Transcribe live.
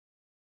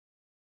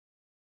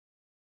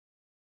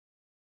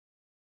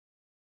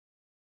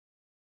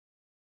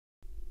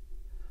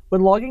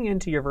When logging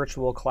into your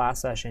virtual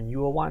class session, you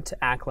will want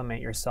to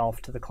acclimate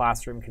yourself to the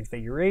classroom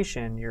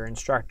configuration your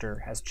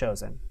instructor has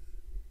chosen.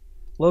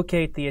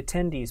 Locate the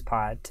Attendees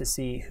pod to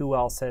see who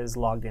else has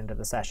logged into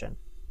the session.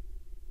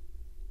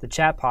 The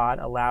chat pod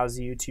allows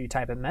you to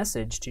type a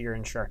message to your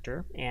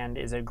instructor and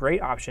is a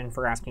great option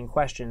for asking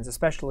questions,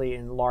 especially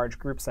in large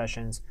group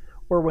sessions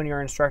or when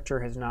your instructor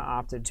has not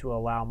opted to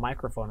allow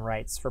microphone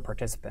rights for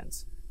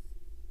participants.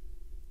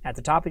 At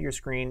the top of your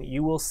screen,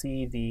 you will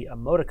see the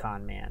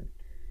emoticon man.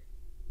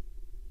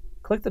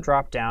 Click the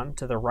drop-down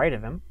to the right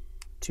of him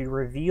to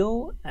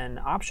reveal an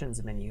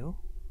options menu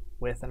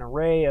with an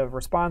array of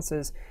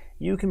responses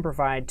you can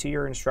provide to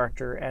your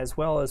instructor, as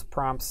well as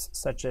prompts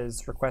such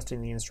as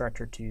requesting the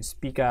instructor to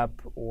speak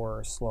up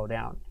or slow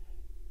down.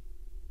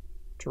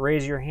 To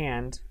raise your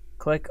hand,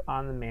 click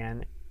on the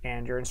man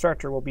and your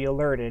instructor will be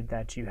alerted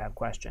that you have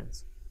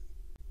questions.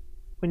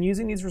 When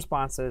using these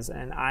responses,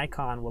 an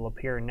icon will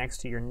appear next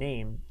to your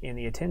name in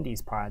the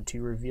Attendees pod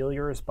to reveal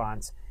your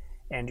response,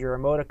 and your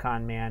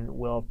emoticon man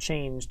will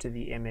change to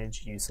the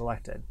image you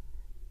selected.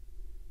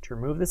 To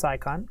remove this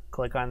icon,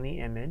 click on the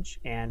image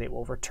and it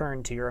will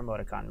return to your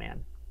emoticon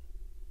man.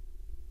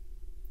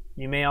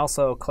 You may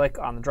also click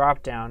on the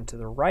drop-down to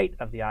the right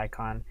of the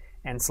icon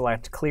and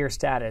select Clear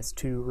Status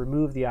to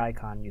remove the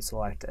icon you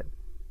selected.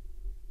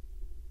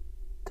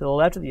 To the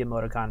left of the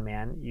emoticon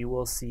man, you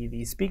will see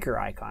the speaker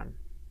icon.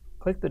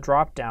 Click the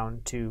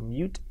drop-down to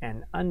mute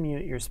and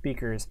unmute your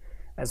speakers,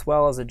 as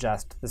well as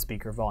adjust the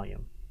speaker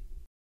volume.